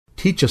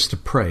Teach Us to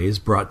Pray is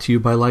brought to you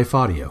by Life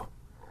Audio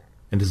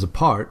and is a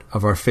part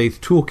of our Faith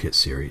Toolkit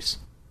series.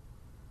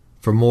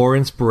 For more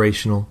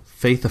inspirational,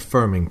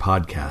 faith-affirming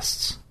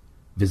podcasts,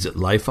 visit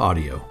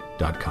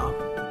lifeaudio.com.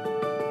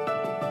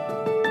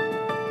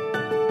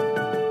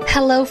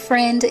 Hello,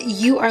 friend.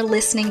 You are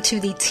listening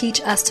to the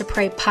Teach Us to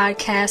Pray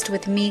podcast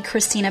with me,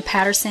 Christina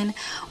Patterson,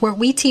 where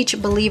we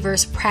teach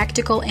believers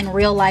practical and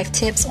real-life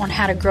tips on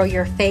how to grow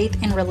your faith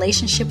and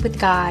relationship with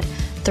God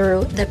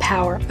through the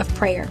power of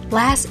prayer.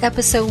 Last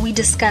episode, we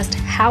discussed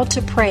how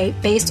to pray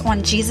based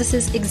on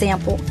Jesus'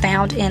 example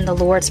found in the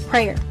Lord's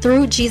Prayer.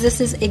 Through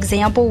Jesus'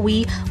 example,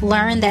 we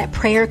learned that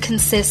prayer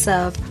consists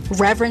of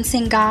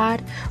reverencing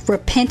God,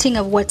 repenting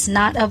of what's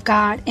not of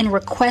God, and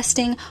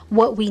requesting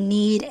what we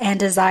need and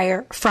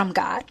desire from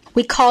God.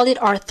 We called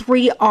it our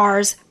 3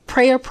 R's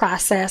prayer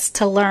process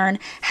to learn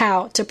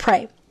how to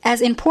pray. As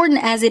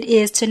important as it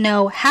is to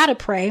know how to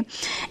pray,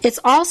 it's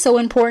also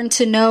important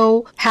to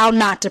know how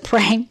not to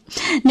pray.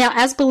 Now,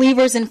 as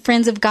believers and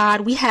friends of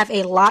God, we have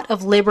a lot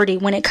of liberty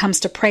when it comes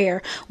to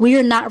prayer. We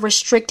are not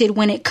restricted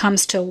when it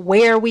comes to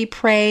where we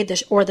pray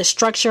or the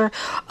structure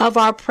of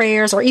our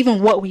prayers or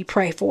even what we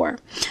pray for.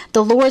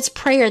 The Lord's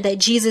Prayer that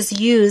Jesus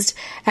used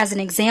as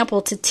an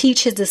example to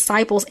teach his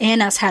disciples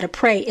and us how to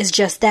pray is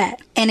just that,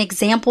 an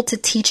example to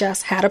teach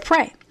us how to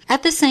pray.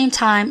 At the same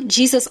time,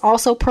 Jesus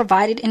also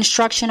provided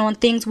instruction on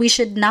things we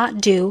should not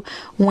do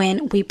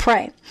when we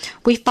pray.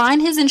 We find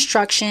his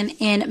instruction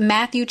in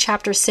Matthew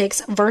chapter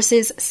 6,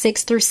 verses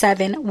 6 through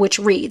 7, which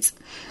reads,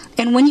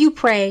 "And when you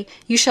pray,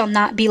 you shall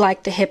not be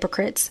like the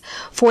hypocrites,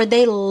 for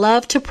they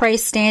love to pray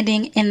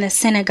standing in the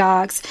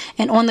synagogues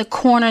and on the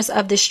corners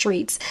of the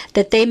streets,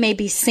 that they may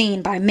be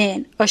seen by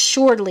men.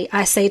 Assuredly,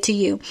 I say to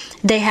you,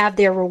 they have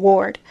their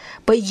reward.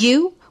 But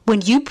you,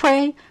 when you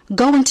pray,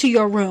 go into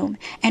your room,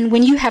 and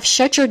when you have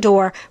shut your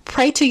door,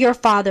 pray to your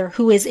Father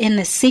who is in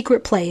the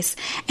secret place,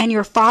 and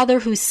your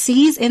Father who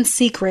sees in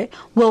secret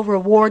will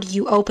reward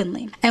you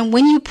openly. And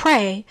when you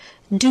pray,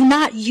 do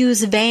not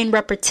use vain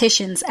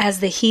repetitions as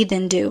the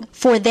heathen do,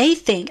 for they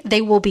think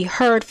they will be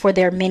heard for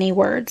their many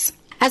words."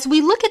 As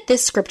we look at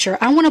this scripture,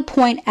 I want to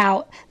point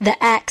out the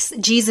acts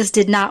Jesus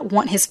did not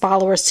want his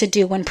followers to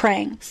do when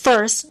praying.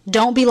 First,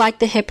 don't be like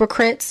the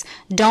hypocrites,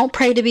 don't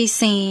pray to be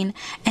seen,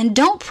 and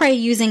don't pray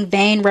using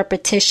vain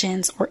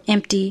repetitions or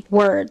empty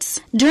words.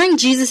 During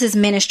Jesus'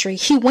 ministry,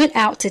 he went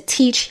out to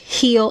teach,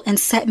 heal, and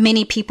set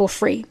many people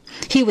free.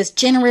 He was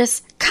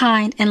generous,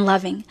 kind, and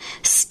loving.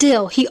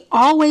 Still, he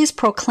always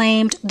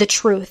proclaimed the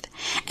truth.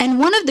 And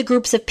one of the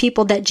groups of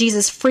people that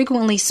Jesus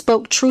frequently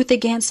spoke truth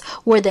against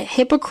were the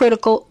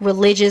hypocritical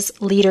religious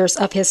leaders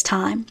of his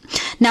time.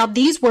 Now,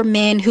 these were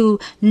men who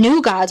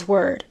knew God's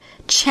word,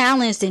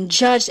 challenged and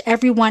judged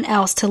everyone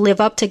else to live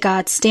up to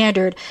God's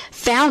standard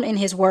found in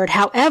his word.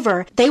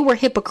 However, they were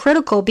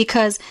hypocritical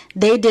because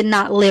they did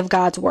not live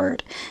God's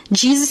word.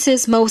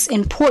 Jesus' most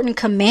important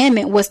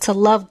commandment was to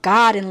love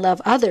God and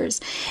love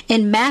others.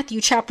 In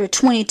Matthew chapter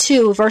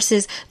 22,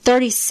 verses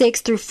 36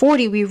 through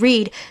 40, we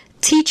read,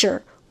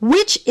 "Teacher,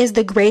 which is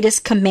the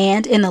greatest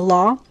command in the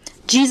law?"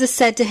 Jesus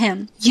said to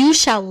him, "You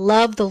shall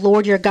love the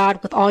Lord your God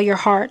with all your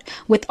heart,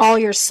 with all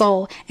your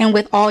soul, and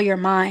with all your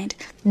mind.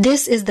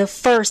 This is the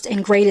first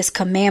and greatest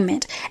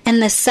commandment,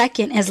 and the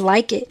second is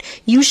like it.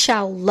 You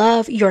shall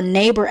love your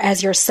neighbor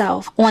as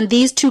yourself. On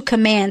these 2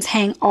 commands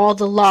hang all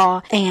the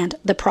law and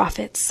the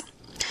prophets."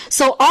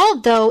 So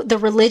although the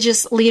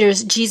religious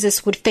leaders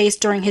Jesus would face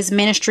during his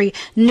ministry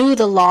knew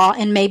the law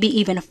and maybe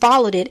even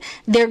followed it,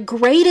 their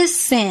greatest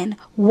sin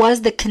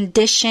was the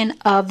condition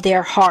of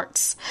their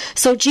hearts.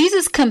 So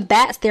Jesus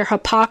combats their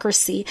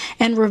hypocrisy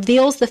and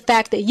reveals the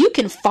fact that you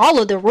can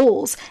follow the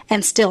rules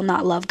and still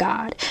not love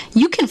God.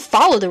 You can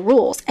follow the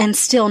rules and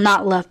still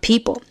not love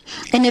people.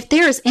 And if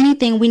there is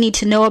anything we need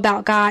to know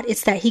about God,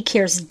 it's that he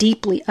cares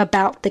deeply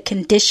about the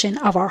condition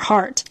of our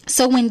heart.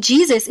 So when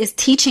Jesus is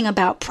teaching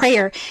about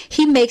prayer,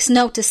 he makes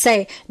note to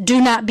say, do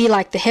not be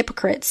like the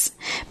hypocrites,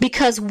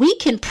 because we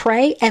can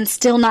pray and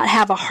still not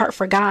have a heart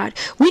for God.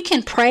 We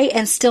can pray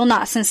and still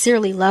not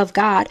sincerely love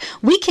God.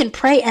 We can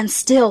pray and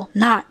still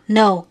not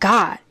know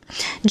God.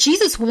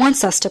 Jesus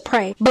wants us to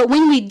pray, but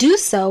when we do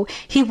so,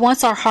 he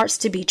wants our hearts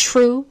to be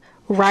true,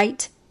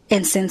 right,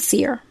 and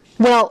sincere.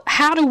 Well,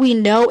 how do we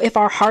know if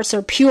our hearts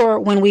are pure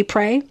when we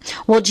pray?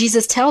 Well,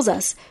 Jesus tells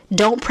us,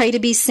 don't pray to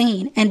be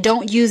seen, and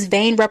don't use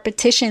vain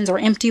repetitions or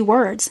empty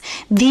words.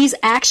 These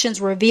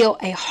actions reveal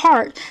a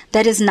heart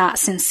that is not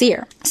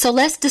sincere. So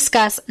let's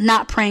discuss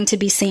not praying to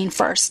be seen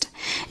first.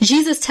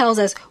 Jesus tells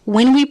us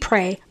when we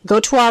pray,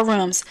 go to our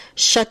rooms,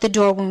 shut the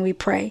door when we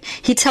pray.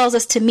 He tells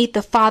us to meet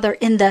the Father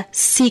in the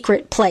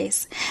secret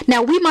place.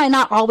 Now, we might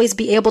not always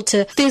be able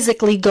to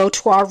physically go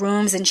to our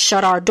rooms and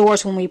shut our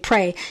doors when we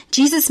pray.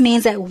 Jesus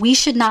means that we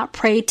should not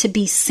pray to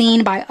be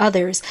seen by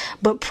others,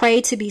 but pray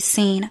to be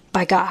seen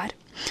by God.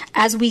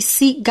 As we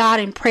seek God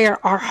in prayer,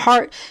 our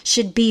heart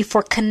should be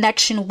for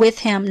connection with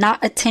him,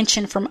 not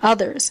attention from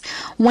others.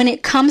 When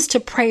it comes to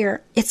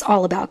prayer, it's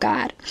all about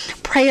God.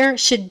 Prayer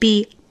should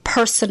be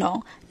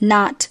personal,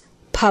 not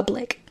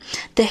public.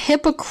 The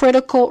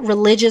hypocritical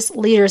religious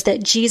leaders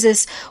that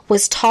Jesus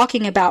was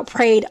talking about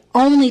prayed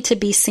only to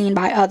be seen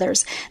by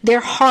others.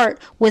 Their heart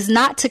was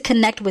not to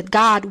connect with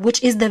God,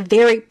 which is the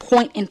very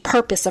point and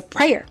purpose of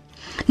prayer.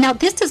 Now,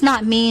 this does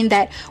not mean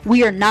that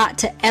we are not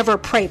to ever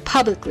pray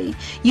publicly.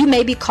 You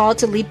may be called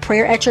to lead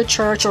prayer at your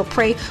church or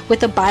pray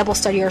with a Bible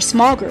study or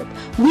small group.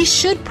 We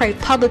should pray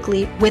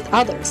publicly with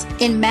others.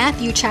 In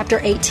Matthew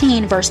chapter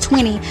 18, verse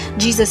 20,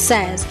 Jesus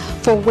says,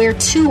 "For where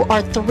 2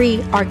 or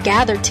 3 are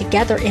gathered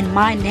together in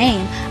my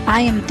name,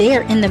 I am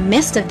there in the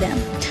midst of them."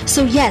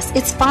 So yes,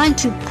 it's fine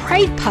to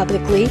pray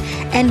publicly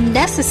and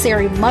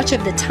necessary much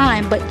of the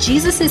time, but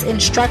Jesus'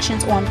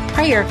 instructions on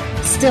prayer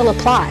still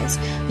applies.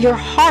 Your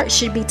heart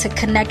should be to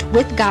connect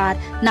with God,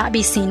 not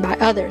be seen by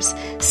others.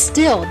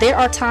 Still, there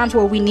are times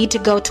where we need to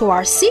go to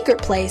our secret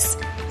place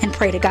and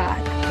pray to God.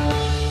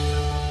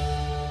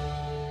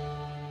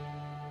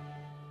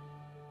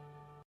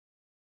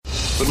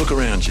 But look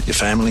around you. Your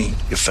family,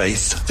 your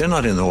faith, they're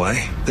not in the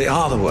way. They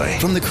are the way.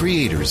 From the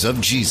creators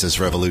of Jesus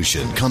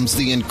Revolution comes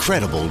the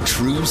incredible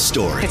true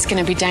story. It's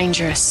going to be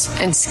dangerous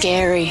and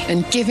scary,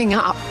 and giving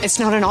up, it's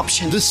not an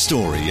option. The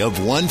story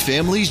of one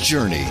family's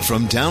journey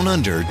from down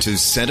under to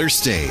center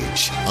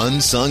stage.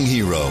 Unsung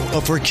Hero, a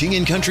For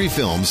King & Country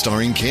film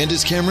starring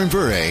Candace Cameron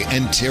Bure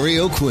and Terry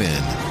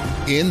O'Quinn.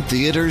 In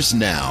theaters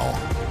now.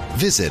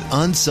 Visit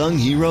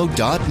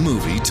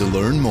unsunghero.movie to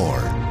learn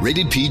more.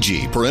 Rated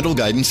PG. Parental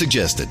guidance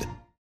suggested.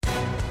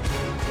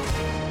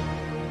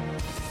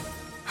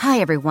 Hi,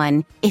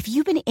 everyone. If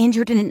you've been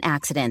injured in an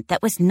accident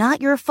that was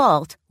not your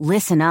fault,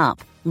 listen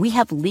up. We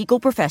have legal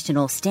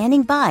professionals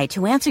standing by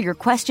to answer your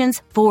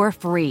questions for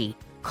free.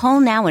 Call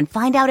now and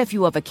find out if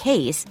you have a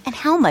case and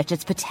how much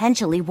it's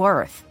potentially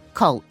worth.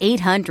 Call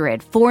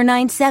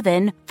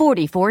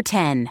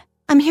 800-497-4410.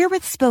 I'm here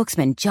with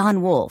spokesman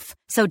John Wolf.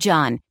 So,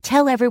 John,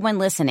 tell everyone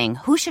listening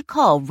who should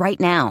call right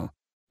now.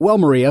 Well,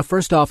 Maria,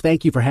 first off,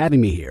 thank you for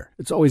having me here.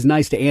 It's always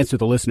nice to answer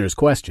the listeners'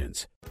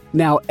 questions.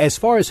 Now, as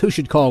far as who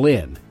should call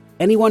in,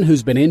 anyone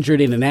who's been injured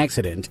in an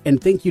accident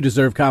and think you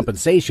deserve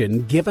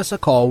compensation, give us a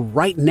call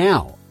right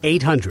now.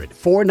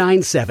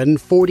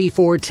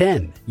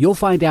 800-497-4410. You'll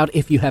find out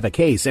if you have a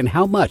case and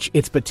how much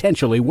it's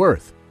potentially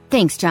worth.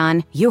 Thanks,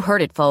 John. You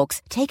heard it,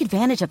 folks. Take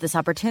advantage of this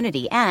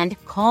opportunity and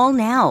call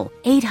now.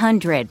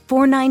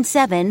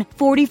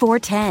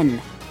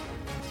 800-497-4410.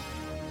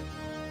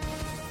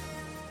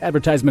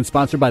 Advertisement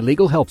sponsored by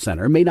Legal Help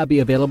Center. May not be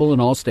available in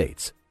all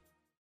states.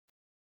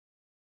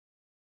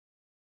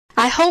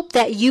 I hope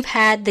that you've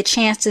had the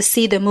chance to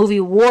see the movie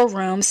War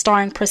Room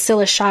starring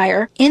Priscilla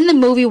Shirer. In the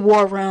movie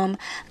War Room,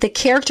 the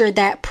character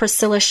that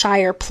Priscilla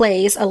Shirer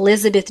plays,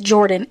 Elizabeth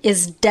Jordan,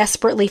 is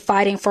desperately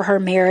fighting for her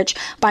marriage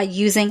by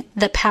using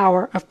the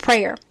power of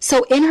prayer.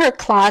 So in her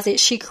closet,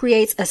 she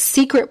creates a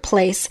secret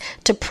place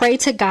to pray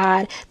to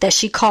God that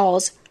she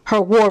calls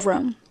her war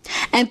room.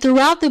 And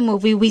throughout the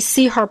movie, we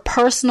see her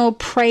personal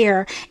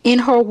prayer in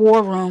her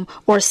war room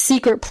or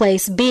secret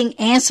place being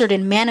answered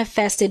and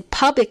manifested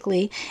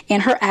publicly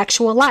in her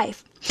actual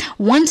life.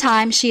 One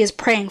time, she is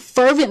praying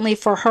fervently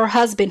for her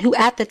husband, who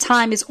at the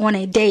time is on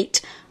a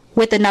date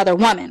with another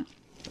woman.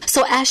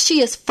 So as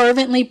she is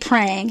fervently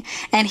praying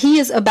and he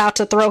is about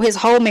to throw his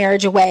whole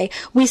marriage away,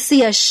 we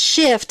see a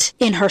shift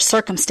in her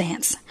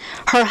circumstance.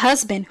 Her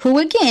husband, who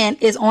again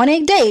is on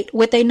a date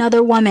with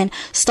another woman,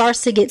 starts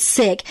to get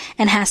sick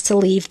and has to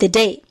leave the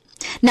date.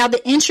 Now,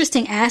 the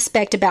interesting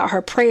aspect about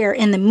her prayer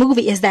in the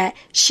movie is that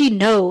she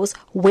knows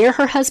where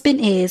her husband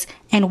is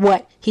and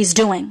what he's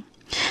doing.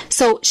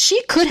 So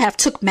she could have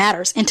took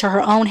matters into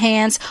her own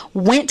hands,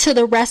 went to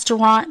the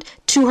restaurant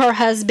to her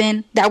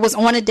husband that was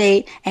on a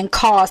date and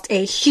caused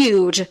a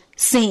huge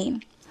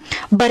scene.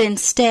 But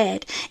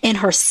instead, in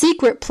her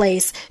secret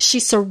place, she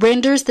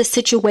surrenders the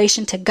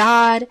situation to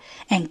God,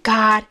 and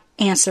God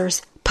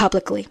answers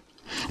publicly.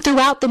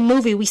 Throughout the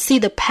movie, we see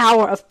the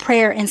power of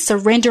prayer and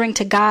surrendering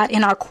to God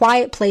in our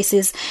quiet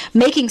places,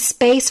 making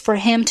space for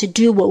Him to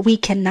do what we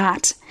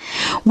cannot.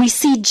 We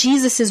see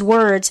Jesus'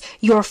 words,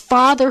 "Your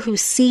Father who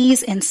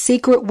sees in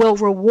secret will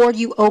reward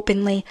you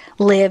openly,"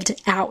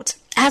 lived out.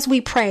 As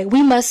we pray,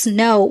 we must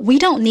know we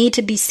don't need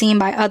to be seen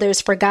by others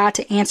for God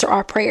to answer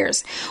our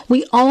prayers.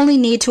 We only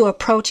need to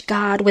approach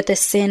God with a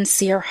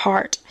sincere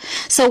heart.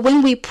 So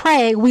when we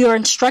pray, we are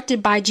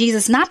instructed by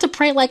Jesus not to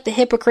pray like the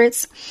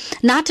hypocrites,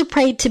 not to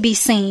pray to be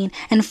seen,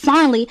 and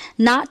finally,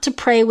 not to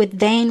pray with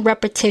vain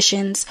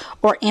repetitions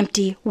or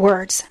empty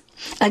words.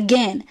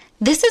 Again,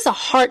 this is a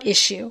heart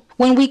issue.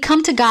 When we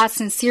come to God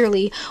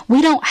sincerely,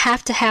 we don't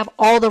have to have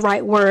all the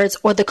right words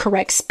or the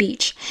correct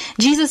speech.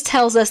 Jesus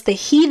tells us the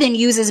heathen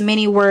uses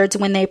many words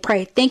when they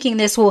pray, thinking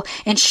this will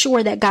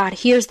ensure that God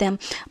hears them.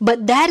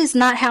 But that is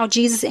not how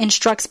Jesus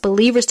instructs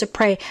believers to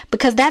pray,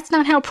 because that's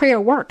not how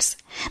prayer works.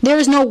 There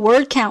is no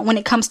word count when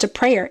it comes to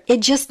prayer.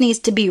 It just needs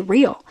to be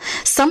real.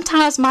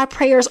 Sometimes my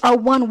prayers are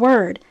one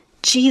word,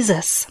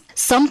 Jesus.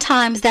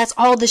 Sometimes that's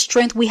all the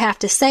strength we have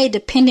to say,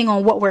 depending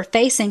on what we're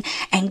facing,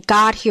 and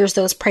God hears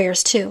those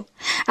prayers too.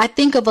 I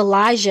think of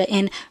Elijah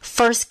in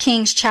 1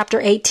 Kings chapter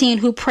 18,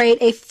 who prayed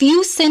a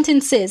few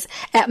sentences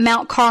at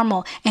Mount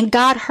Carmel, and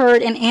God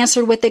heard and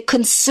answered with a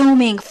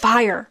consuming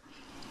fire.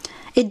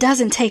 It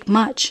doesn't take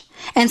much,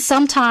 and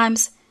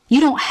sometimes you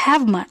don't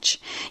have much.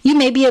 You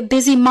may be a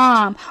busy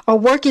mom, or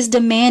work is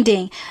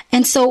demanding,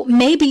 and so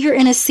maybe you're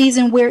in a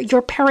season where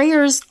your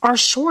prayers are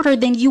shorter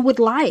than you would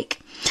like.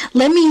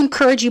 Let me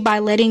encourage you by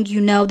letting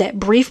you know that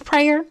brief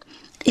prayer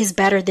is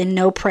better than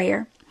no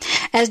prayer.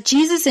 As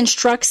Jesus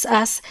instructs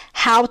us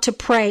how to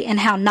pray and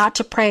how not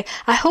to pray,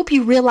 I hope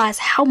you realize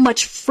how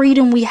much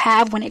freedom we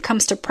have when it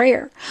comes to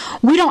prayer.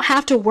 We don't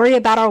have to worry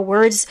about our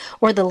words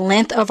or the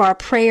length of our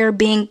prayer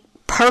being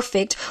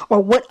perfect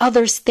or what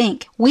others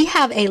think. We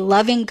have a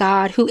loving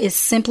God who is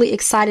simply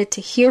excited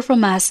to hear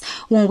from us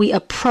when we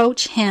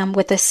approach Him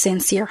with a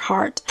sincere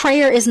heart.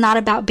 Prayer is not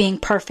about being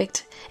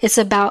perfect. It's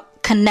about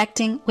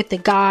connecting with the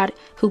God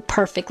who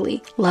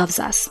perfectly loves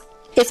us.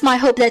 It's my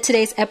hope that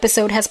today's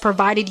episode has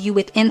provided you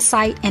with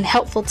insight and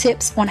helpful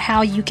tips on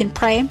how you can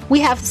pray.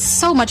 We have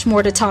so much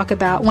more to talk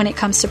about when it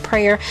comes to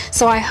prayer,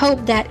 so I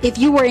hope that if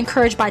you were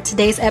encouraged by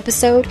today's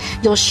episode,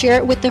 you'll share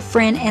it with a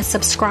friend and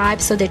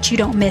subscribe so that you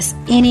don't miss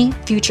any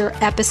future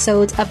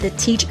episodes of the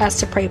Teach Us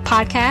to Pray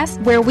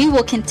podcast, where we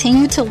will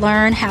continue to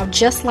learn how,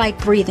 just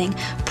like breathing,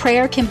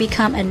 prayer can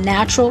become a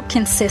natural,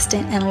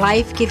 consistent, and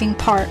life-giving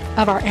part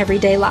of our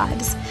everyday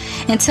lives.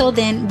 Until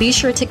then, be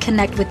sure to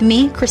connect with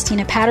me,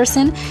 Christina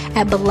Patterson,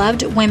 at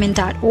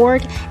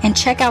belovedwomen.org, and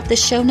check out the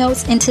show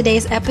notes in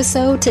today's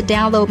episode to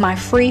download my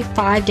free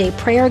 5-day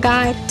prayer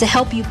guide to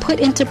help you put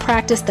into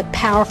practice the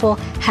powerful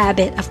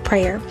habit of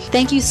prayer.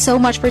 Thank you so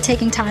much for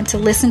taking time to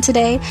listen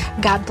today.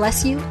 God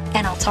bless you,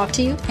 and I'll talk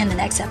to you in the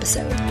next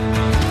episode.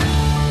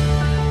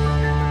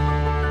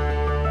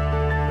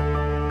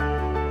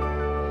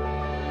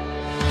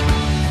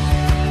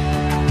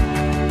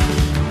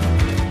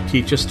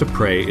 Teach Us to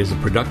Pray is a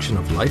production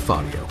of Life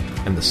Audio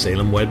and the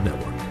Salem Web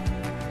Network.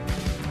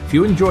 If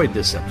you enjoyed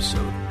this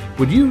episode,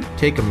 would you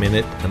take a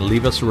minute and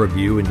leave us a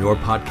review in your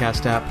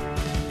podcast app?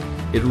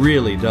 It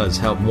really does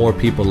help more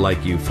people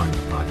like you find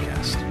the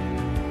podcast.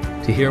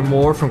 To hear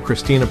more from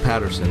Christina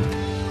Patterson,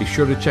 be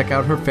sure to check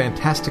out her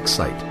fantastic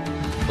site,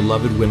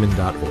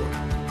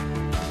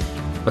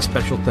 belovedwomen.org. A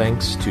special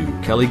thanks to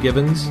Kelly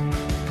Givens,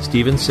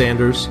 Stephen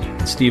Sanders,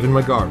 and Stephen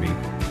McGarvey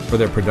for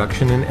their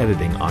production and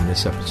editing on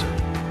this episode.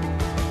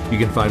 You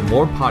can find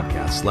more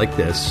podcasts like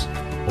this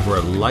over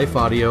at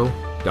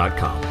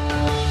lifeaudio.com.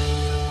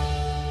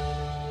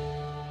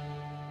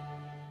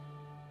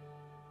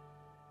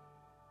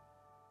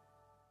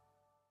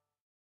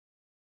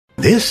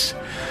 This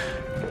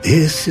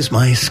is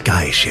my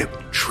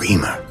skyship,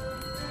 Dreamer.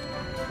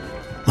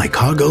 My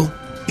cargo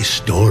is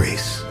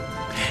stories,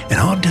 and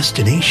our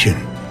destination,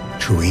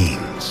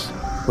 dreams.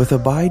 With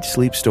Abide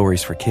Sleep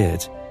Stories for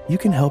Kids, you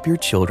can help your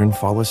children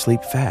fall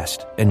asleep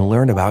fast and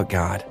learn about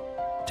God.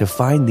 To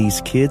find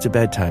these kids'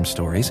 bedtime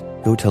stories,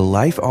 go to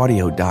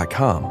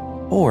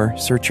lifeaudio.com or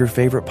search your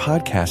favorite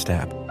podcast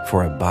app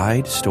for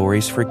Abide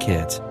Stories for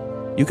Kids.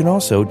 You can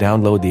also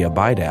download the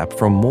Abide app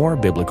for more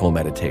biblical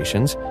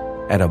meditations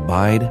at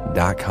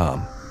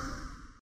abide.com.